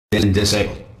been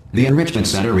disabled. The Enrichment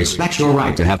Center respects your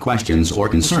right to have questions or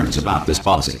concerns about this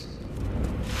policy.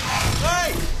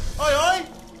 Hey! Aye, aye!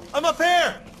 I'm up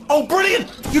here! Oh,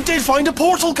 brilliant! You did find a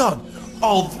portal gun!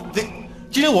 Oh, do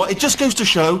you know what? It just goes to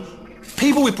show,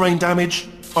 people with brain damage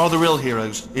are the real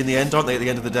heroes in the end, aren't they, at the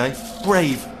end of the day?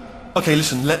 Brave. Okay,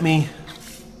 listen, let me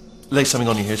lay something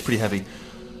on you here. It's pretty heavy.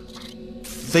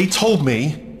 They told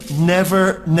me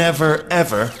never, never,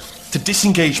 ever to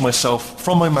disengage myself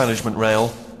from my management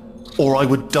rail or I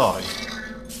would die.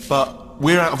 But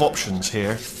we're out of options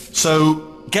here.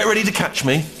 So get ready to catch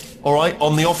me, alright,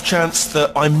 on the off chance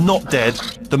that I'm not dead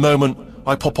the moment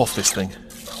I pop off this thing.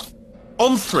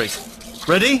 On 3.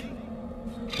 Ready?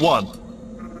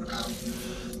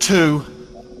 1, 2,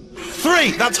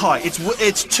 3! That's high.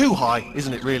 It's too high,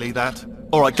 isn't it, really, that?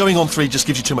 Alright, going on 3 just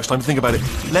gives you too much time to think about it.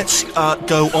 Let's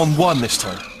go on 1 this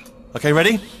time. Okay,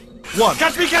 ready? 1.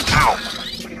 Catch me, catch! Ow!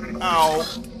 Ow.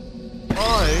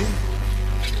 I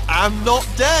am not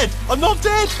dead! I'm not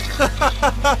dead!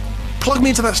 Plug me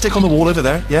into that stick on the wall over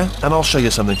there, yeah? And I'll show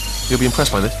you something. You'll be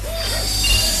impressed by this.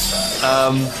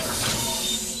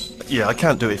 Yeah, I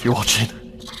can't do it if you're watching.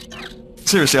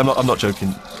 Seriously, I'm not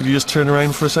joking. Could you just turn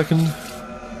around for a second?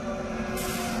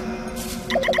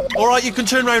 Alright, you can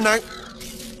turn around now.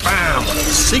 Bam!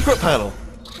 Secret panel.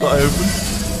 Got it open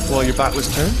while your back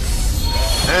was turned.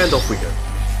 And off we go.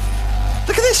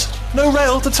 Look at this! No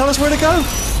rail to tell us where to go!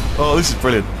 Oh, this is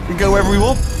brilliant. We can go wherever we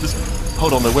want. Just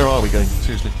hold on though, where are we going?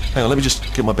 Seriously. Hang on, let me just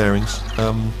get my bearings.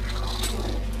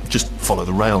 Just follow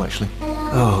the rail, actually.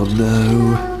 Oh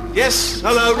no. Yes,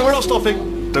 hello, no, we're not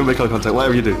stopping. Don't make eye contact,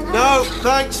 whatever you do. No,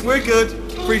 thanks, we're good.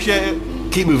 Appreciate it.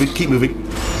 Keep moving, keep moving.